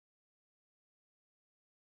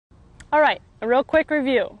All right, a real quick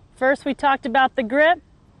review. First, we talked about the grip,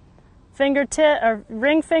 fingertip, or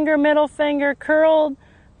ring finger, middle finger, curled,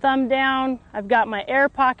 thumb down. I've got my air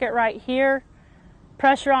pocket right here.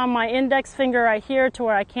 Pressure on my index finger right here to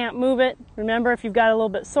where I can't move it. Remember, if you've got a little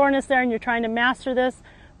bit soreness there and you're trying to master this,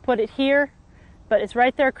 put it here. But it's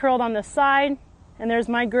right there curled on the side, and there's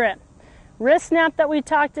my grip. Wrist snap that we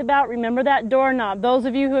talked about, remember that doorknob. Those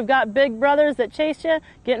of you who have got big brothers that chase you,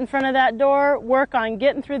 get in front of that door, work on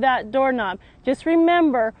getting through that doorknob. Just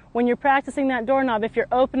remember, when you're practicing that doorknob, if you're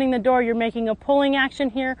opening the door, you're making a pulling action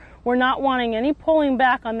here. We're not wanting any pulling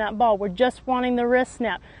back on that ball. We're just wanting the wrist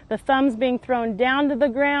snap. The thumb's being thrown down to the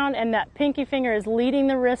ground, and that pinky finger is leading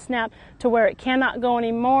the wrist snap to where it cannot go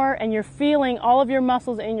anymore, and you're feeling all of your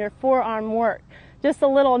muscles in your forearm work. Just a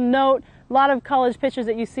little note, a lot of college pitchers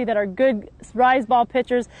that you see that are good rise ball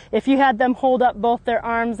pitchers, if you had them hold up both their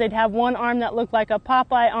arms, they'd have one arm that looked like a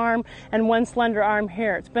Popeye arm and one slender arm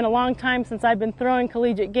here. It's been a long time since I've been throwing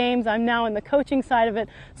collegiate games. I'm now in the coaching side of it,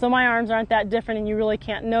 so my arms aren't that different and you really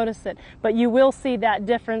can't notice it. But you will see that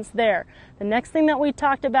difference there. The next thing that we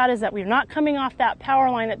talked about is that we're not coming off that power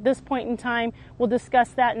line at this point in time. We'll discuss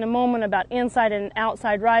that in a moment about inside and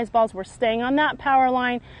outside rise balls. We're staying on that power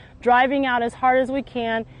line, driving out as hard as we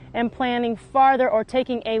can, and planning farther or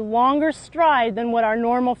taking a longer stride than what our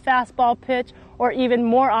normal fastball pitch, or even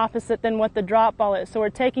more opposite than what the drop ball is. So we're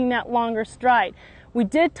taking that longer stride. We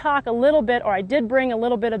did talk a little bit, or I did bring a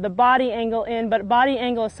little bit of the body angle in, but body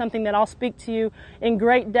angle is something that I'll speak to you in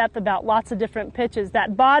great depth about lots of different pitches.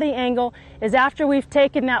 That body angle is after we've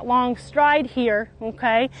taken that long stride here,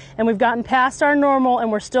 okay, and we've gotten past our normal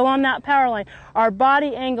and we're still on that power line. Our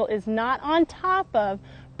body angle is not on top of,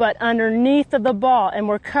 but underneath of the ball, and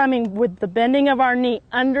we're coming with the bending of our knee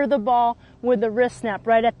under the ball with the wrist snap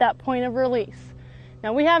right at that point of release.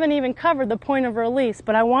 Now, we haven't even covered the point of release,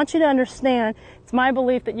 but I want you to understand, it's my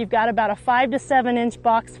belief that you've got about a 5 to 7 inch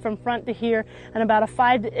box from front to here and about a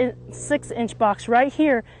 5 to 6 inch box right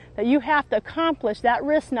here that you have to accomplish that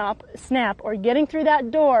wrist snap or getting through that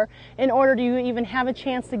door in order to even have a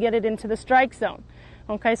chance to get it into the strike zone.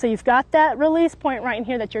 Okay, so you've got that release point right in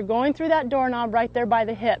here that you're going through that doorknob right there by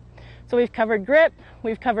the hip. So we've covered grip,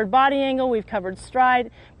 we've covered body angle, we've covered stride,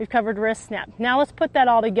 we've covered wrist snap. Now let's put that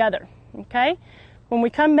all together, okay? When we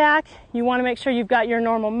come back, you want to make sure you've got your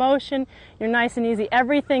normal motion, you're nice and easy.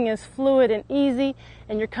 Everything is fluid and easy,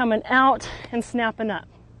 and you're coming out and snapping up.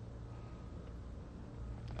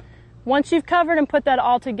 Once you've covered and put that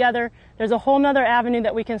all together, there's a whole nother avenue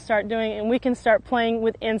that we can start doing, and we can start playing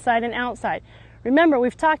with inside and outside. Remember,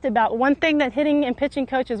 we've talked about one thing that hitting and pitching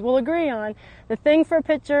coaches will agree on. The thing for a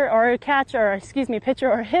pitcher or a catcher, or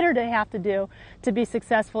pitcher or hitter to have to do to be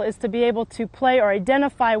successful is to be able to play or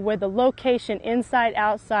identify with the location inside,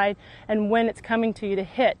 outside, and when it's coming to you to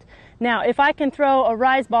hit. Now, if I can throw a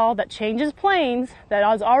rise ball that changes planes, that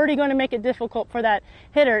I was already going to make it difficult for that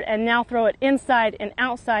hitter, and now throw it inside and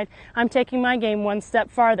outside, I'm taking my game one step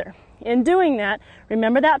farther. In doing that,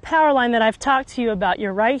 remember that power line that I've talked to you about.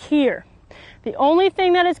 You're right here. The only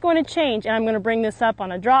thing that is going to change, and I'm going to bring this up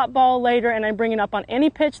on a drop ball later, and I bring it up on any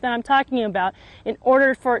pitch that I'm talking about, in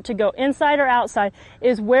order for it to go inside or outside,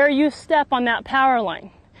 is where you step on that power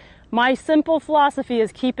line. My simple philosophy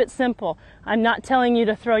is keep it simple. I'm not telling you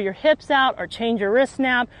to throw your hips out or change your wrist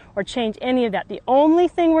snap or change any of that. The only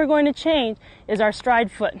thing we're going to change is our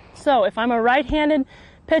stride foot. So if I'm a right-handed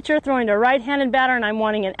pitcher throwing to a right-handed batter and I'm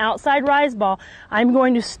wanting an outside rise ball, I'm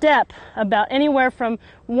going to step about anywhere from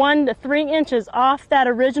 1 to 3 inches off that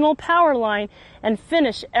original power line and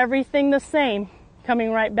finish everything the same,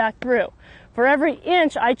 coming right back through. For every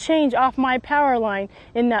inch I change off my power line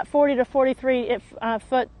in that 40 to 43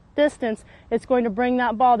 foot distance, it's going to bring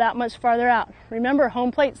that ball that much farther out. Remember,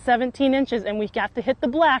 home plate's 17 inches and we have to hit the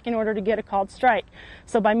black in order to get a called strike.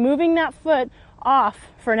 So by moving that foot off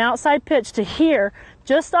for an outside pitch to here,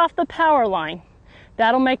 just off the power line,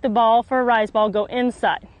 that'll make the ball for a rise ball go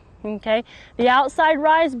inside. Okay? The outside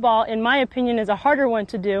rise ball, in my opinion, is a harder one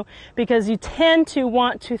to do because you tend to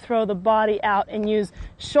want to throw the body out and use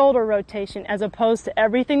shoulder rotation as opposed to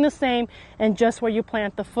everything the same and just where you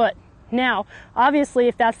plant the foot. Now, obviously,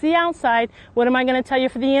 if that's the outside, what am I going to tell you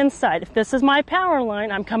for the inside? If this is my power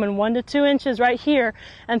line, I'm coming 1 to 2 inches right here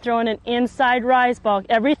and throwing an inside rise ball.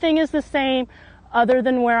 Everything is the same other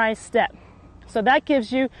than where I step. So that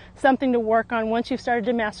gives you something to work on once you've started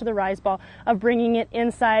to master the rise ball, of bringing it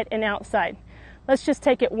inside and outside. Let's just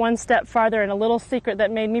take it one step farther, and a little secret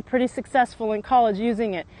that made me pretty successful in college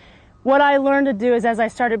using it. What I learned to do is, as I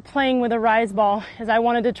started playing with a rise ball, is I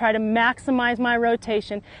wanted to try to maximize my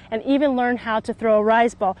rotation and even learn how to throw a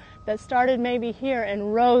rise ball that started maybe here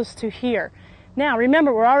and rose to here. Now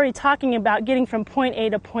remember, we're already talking about getting from point A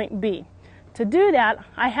to point B. To do that,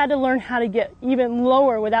 I had to learn how to get even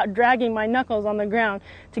lower without dragging my knuckles on the ground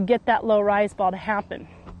to get that low rise ball to happen.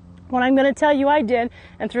 What I'm going to tell you I did,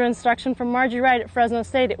 and through instruction from Margie Wright at Fresno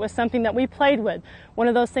State, it was something that we played with. One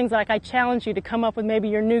of those things like I challenge you to come up with maybe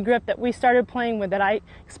your new grip that we started playing with that I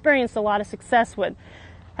experienced a lot of success with.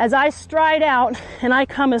 As I stride out and I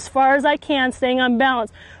come as far as I can, staying on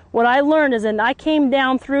balance, what I learned is that I came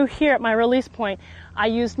down through here at my release point. I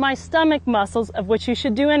used my stomach muscles, of which you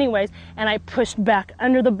should do anyways, and I pushed back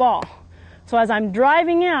under the ball. So as I'm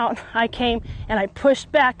driving out, I came and I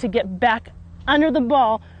pushed back to get back under the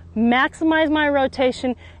ball, maximize my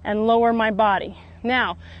rotation, and lower my body.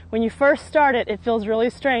 Now, when you first start it, it feels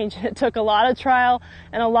really strange. It took a lot of trial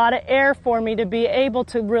and a lot of air for me to be able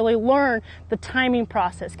to really learn the timing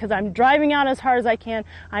process, because I'm driving out as hard as I can,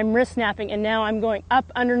 I'm wrist snapping, and now I'm going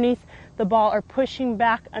up underneath the ball or pushing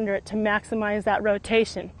back under it to maximize that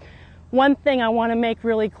rotation. One thing I want to make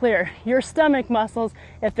really clear, your stomach muscles,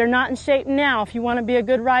 if they're not in shape now, if you want to be a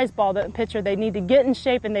good rise ball pitcher, they need to get in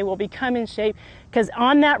shape, and they will become in shape, because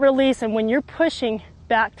on that release and when you're pushing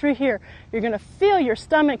back through here, you're going to feel your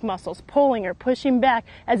stomach muscles pulling or pushing back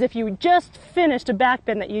as if you just finished a back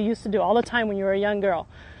bend that you used to do all the time when you were a young girl.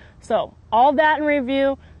 So all that in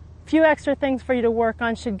review, a few extra things for you to work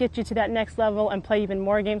on should get you to that next level and play even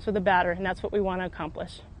more games with the batter, and that's what we want to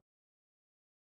accomplish.